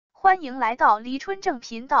欢迎来到黎春正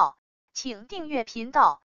频道，请订阅频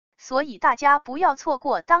道，所以大家不要错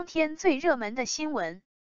过当天最热门的新闻。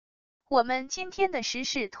我们今天的时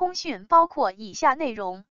事通讯包括以下内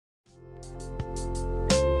容：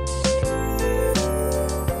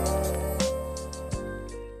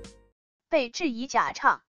被质疑假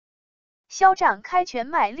唱，肖战开全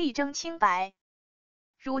麦力争清白。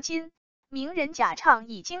如今，名人假唱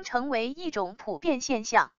已经成为一种普遍现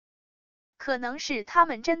象。可能是他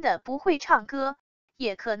们真的不会唱歌，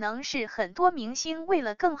也可能是很多明星为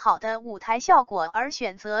了更好的舞台效果而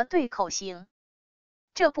选择对口型。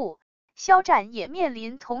这不，肖战也面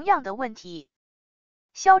临同样的问题。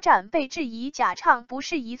肖战被质疑假唱不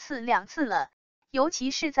是一次两次了，尤其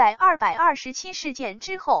是在227事件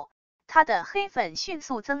之后，他的黑粉迅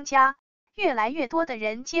速增加，越来越多的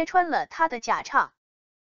人揭穿了他的假唱。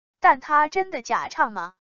但他真的假唱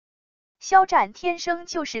吗？肖战天生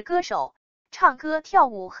就是歌手。唱歌跳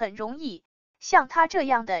舞很容易，像他这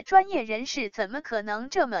样的专业人士怎么可能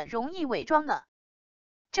这么容易伪装呢？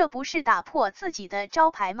这不是打破自己的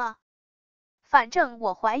招牌吗？反正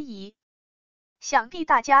我怀疑。想必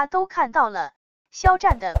大家都看到了，肖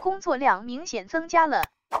战的工作量明显增加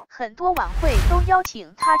了，很多晚会都邀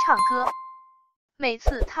请他唱歌。每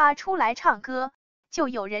次他出来唱歌，就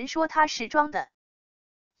有人说他是装的。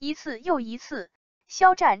一次又一次，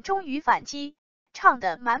肖战终于反击，唱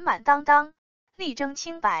得满满当当。力争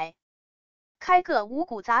清白，开个五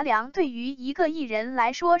谷杂粮对于一个艺人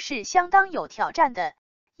来说是相当有挑战的，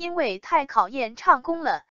因为太考验唱功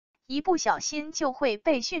了，一不小心就会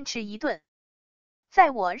被训斥一顿。在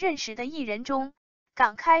我认识的艺人中，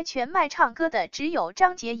敢开全麦唱歌的只有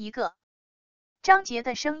张杰一个。张杰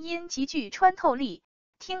的声音极具穿透力，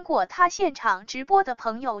听过他现场直播的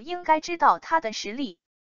朋友应该知道他的实力。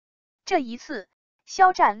这一次，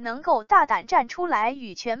肖战能够大胆站出来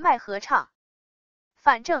与全麦合唱。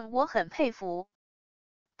反正我很佩服，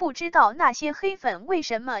不知道那些黑粉为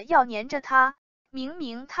什么要粘着他，明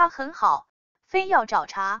明他很好，非要找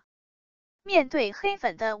茬。面对黑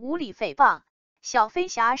粉的无理诽谤，小飞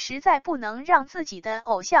侠实在不能让自己的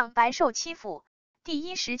偶像白受欺负，第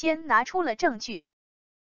一时间拿出了证据。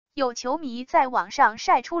有球迷在网上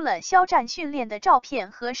晒出了肖战训练的照片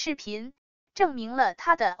和视频，证明了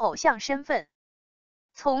他的偶像身份。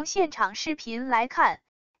从现场视频来看，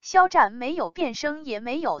肖战没有变声，也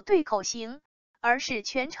没有对口型，而是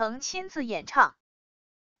全程亲自演唱。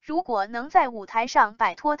如果能在舞台上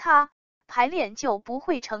摆脱他，排练就不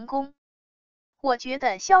会成功。我觉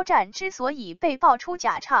得肖战之所以被爆出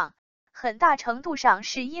假唱，很大程度上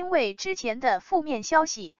是因为之前的负面消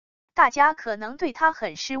息，大家可能对他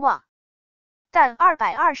很失望。但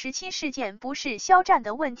227事件不是肖战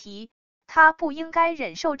的问题，他不应该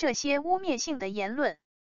忍受这些污蔑性的言论。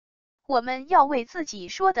我们要为自己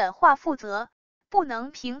说的话负责，不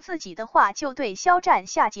能凭自己的话就对肖战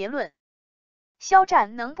下结论。肖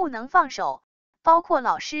战能不能放手，包括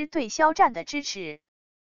老师对肖战的支持。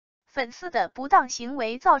粉丝的不当行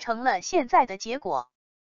为造成了现在的结果。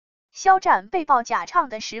肖战被曝假唱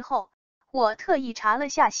的时候，我特意查了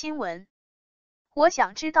下新闻。我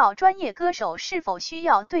想知道专业歌手是否需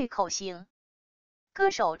要对口型。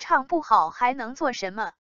歌手唱不好还能做什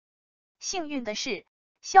么？幸运的是，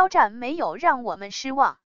肖战没有让我们失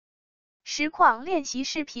望。实况练习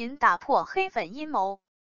视频打破黑粉阴谋。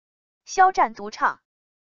肖战独唱，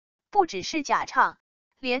不只是假唱，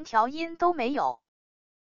连调音都没有。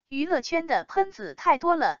娱乐圈的喷子太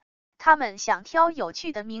多了，他们想挑有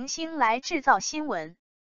趣的明星来制造新闻。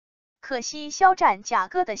可惜肖战假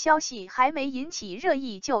歌的消息还没引起热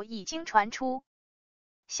议就已经传出。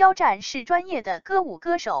肖战是专业的歌舞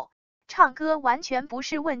歌手，唱歌完全不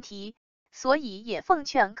是问题。所以也奉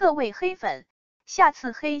劝各位黑粉，下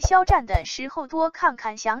次黑肖战的时候多看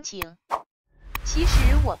看详情。其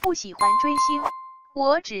实我不喜欢追星，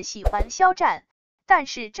我只喜欢肖战，但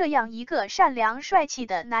是这样一个善良帅气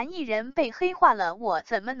的男艺人被黑化了，我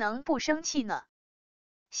怎么能不生气呢？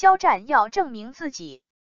肖战要证明自己。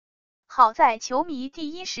好在球迷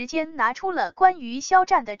第一时间拿出了关于肖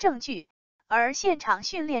战的证据，而现场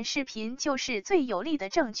训练视频就是最有力的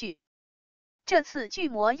证据。这次巨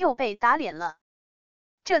魔又被打脸了，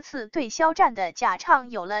这次对肖战的假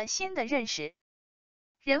唱有了新的认识。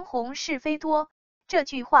人红是非多，这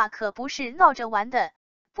句话可不是闹着玩的，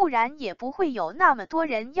不然也不会有那么多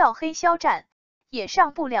人要黑肖战，也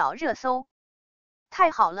上不了热搜。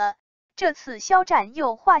太好了，这次肖战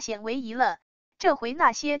又化险为夷了，这回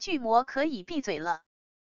那些巨魔可以闭嘴了。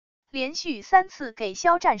连续3次给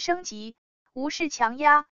肖战升级，无视强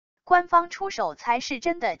压，官方出手才是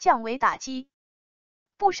真的降维打击。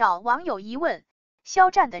不少网友疑问，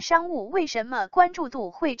肖战的商务为什么关注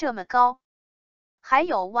度会这么高？还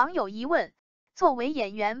有网友疑问，作为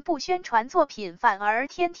演员不宣传作品，反而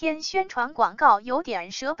天天宣传广告，有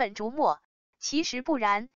点舍本逐末。其实不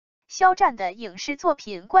然，肖战的影视作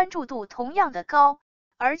品关注度同样的高，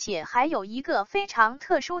而且还有一个非常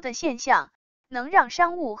特殊的现象，能让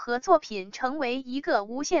商务和作品成为一个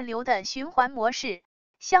无限流的循环模式，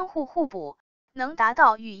相互互补，能达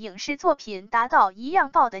到与影视作品达到一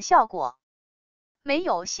样爆的效果。没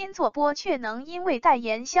有新作播，却能因为代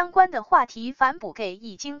言相关的话题反哺给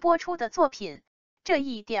已经播出的作品，这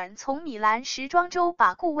一点从米兰时装周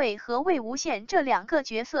把顾魏和魏无羡这两个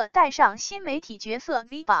角色带上新媒体角色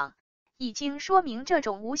V 榜，已经说明这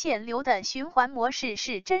种无限流的循环模式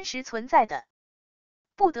是真实存在的。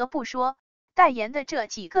不得不说，代言的这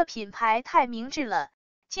几个品牌太明智了，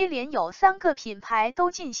接连有3个品牌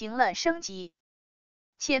都进行了升级。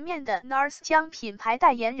前面的 NARS 将品牌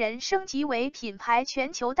代言人升级为品牌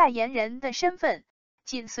全球代言人的身份，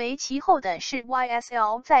紧随其后的是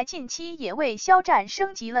YSL， 在近期也为肖战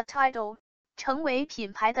升级了 title， 成为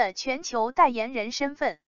品牌的全球代言人身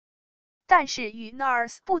份。但是与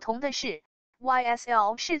NARS 不同的是，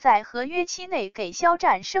 YSL 是在合约期内给肖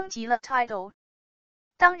战升级了 title。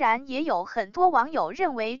当然，也有很多网友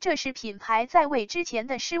认为这是品牌在为之前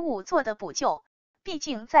的失误做的补救。毕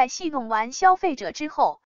竟在戏弄完消费者之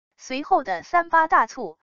后，随后的38大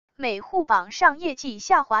促，美户榜上业绩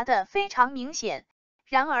下滑的非常明显。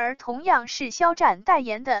然而，同样是肖战代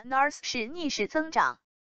言的 NARS 是逆势增长。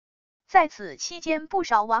在此期间，不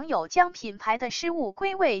少网友将品牌的失误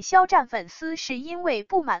归为肖战粉丝是因为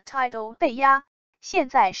不满 title 被压，现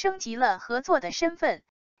在升级了合作的身份，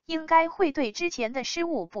应该会对之前的失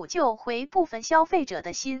误补救回部分消费者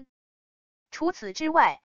的心。除此之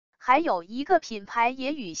外，还有一个品牌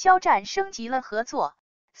也与肖战升级了合作，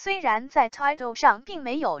虽然在 title 上并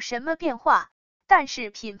没有什么变化，但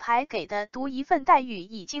是品牌给的独一份待遇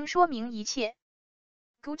已经说明一切。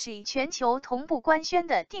Gucci 全球同步官宣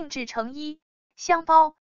的定制成衣、箱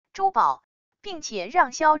包、珠宝，并且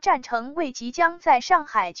让肖战成为即将在上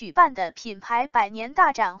海举办的品牌100年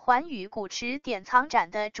大展寰宇古驰典藏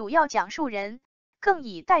展的主要讲述人，更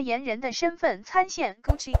以代言人的身份参现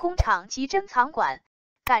Gucci 工厂及珍藏馆，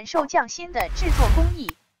感受匠心的制作工艺，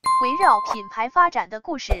围绕品牌发展的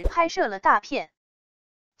故事拍摄了大片。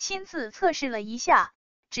亲自测试了一下，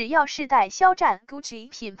只要是带肖战 Gucci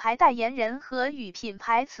品牌代言人和与品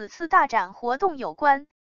牌此次大展活动有关，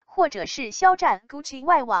或者是肖战 Gucci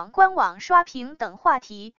外网官网刷屏等话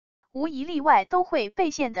题，无一例外都会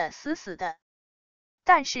被限得死死的。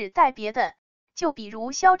但是带别的，就比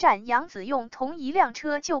如肖战杨紫用同一辆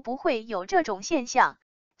车就不会有这种现象，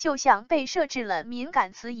就像被设置了敏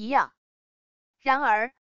感词一样。然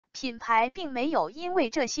而，品牌并没有因为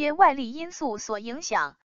这些外力因素所影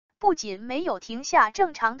响，不仅没有停下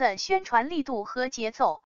正常的宣传力度和节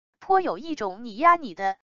奏，颇有一种你压你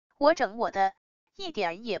的，我整我的，一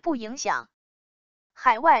点也不影响。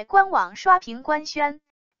海外官网刷屏官宣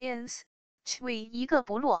ENG SUB 一个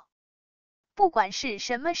不落。不管是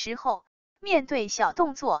什么时候，面对小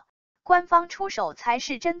动作，官方出手才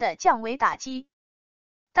是真的降维打击。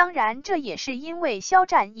当然，这也是因为肖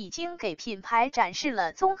战已经给品牌展示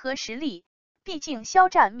了综合实力，毕竟肖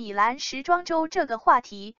战米兰时装周这个话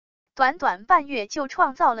题，短短半月就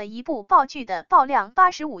创造了一部爆剧的爆量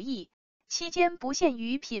85亿，期间不限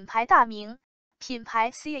于品牌大名，品牌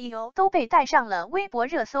CEO 都被带上了微博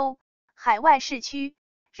热搜、海外市区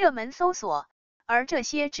热门搜索，而这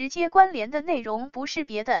些直接关联的内容不是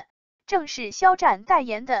别的，正是肖战代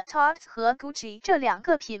言的 Tarte 和 Gucci 这两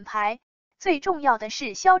个品牌。最重要的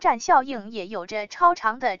是，肖战效应也有着超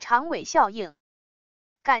长的长尾效应。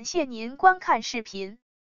感谢您观看视频。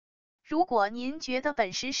如果您觉得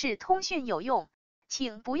本时事通讯有用，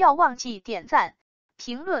请不要忘记点赞、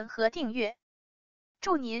评论和订阅。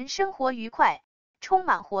祝您生活愉快，充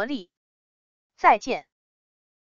满活力。再见。